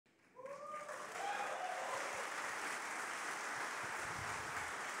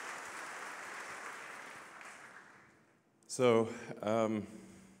So, I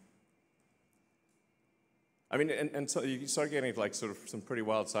mean, and so you start getting like sort of some pretty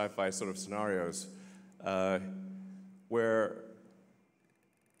wild sci-fi sort of scenarios where,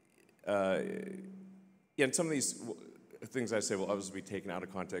 yeah, and some of these things I say will obviously be taken out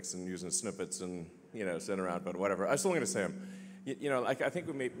of context and used in snippets and, you know, sent around, but whatever. I'm still going to say them. You know, like I think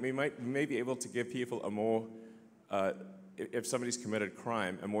we may be able to give people a more, if somebody's committed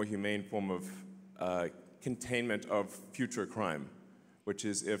crime, a more humane form of containment of future crime, which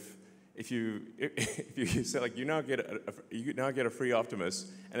is if you say like you now get a free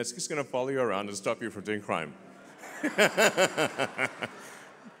Optimus and it's just going to follow you around and stop you from doing crime.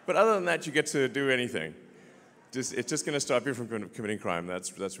 But other than that, you get to do anything. It's just going to stop you from committing crime.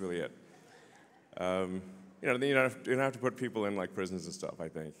 That's really it. You know, you don't have to put people in like prisons and stuff. I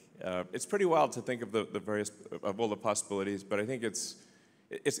think it's pretty wild to think of the various of all the possibilities, but I think it's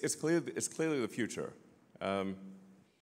clearly the future.